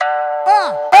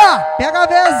Pega a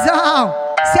visão,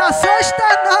 se assusta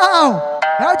não.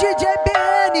 É o DJ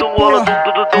BN, porra,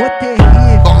 o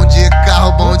terrível. Bom de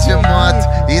carro, bom de moto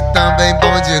e também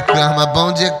bom de cama.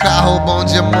 Bom de carro, bom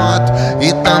de moto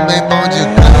e também bom de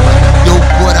cama.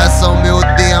 Teu coração me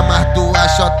odeia, mas tua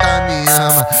chota me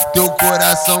ama. Teu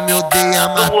coração me odeia,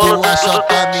 mas tua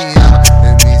chota me ama.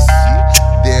 MC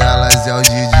delas é o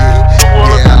DJ,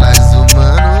 delas o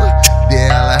mano,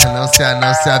 delas não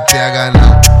se apega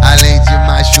não. Além de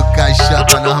machucar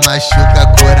chota, nós machuca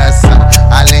coração.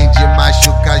 Além de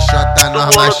machucar chota,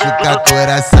 nós machuca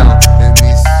coração.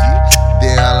 MC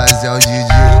delas é o DJ,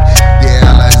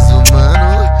 delas o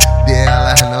mano,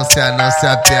 delas não se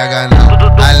apega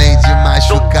não. Além de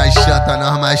machucar chota,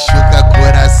 nós machuca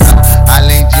coração.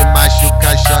 Além de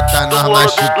machucar chota, nós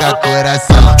machuca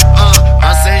coração.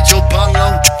 Acende o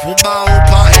balão, fuma um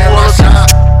pra relaxar.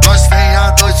 Nós tem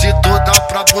a noite toda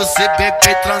pra você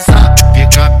beber e transar.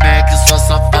 Fica Mac, só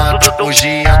safada,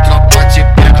 hoje a tropa te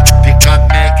pega. Fica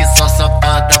Mac, só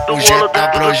safada, hoje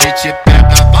a hoje te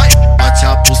pega. Vai, bate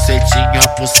a bucetinha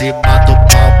por cima do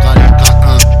pau,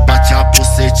 careca. Bate a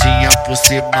bucetinha por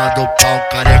cima do pau,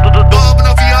 careca. Vamos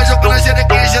novinha jogando a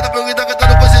jerequinha, já tá perguntando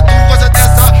cantando, pois tu gosta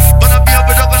dessa. Mano, minha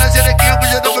vou jogando a jerequinha,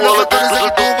 pois já tá perguntando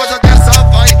cantando, tu gosta dessa.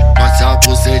 Vai, bate a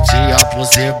bucetinha por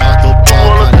cima do pau,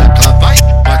 careca. Vai,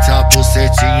 bate a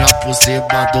bucetinha por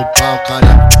cima do pau,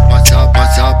 careca. Bate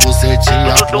a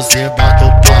bucetinha por cima do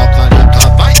pau, careca.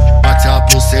 Vai, bate a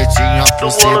bucetinha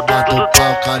por cima do pau.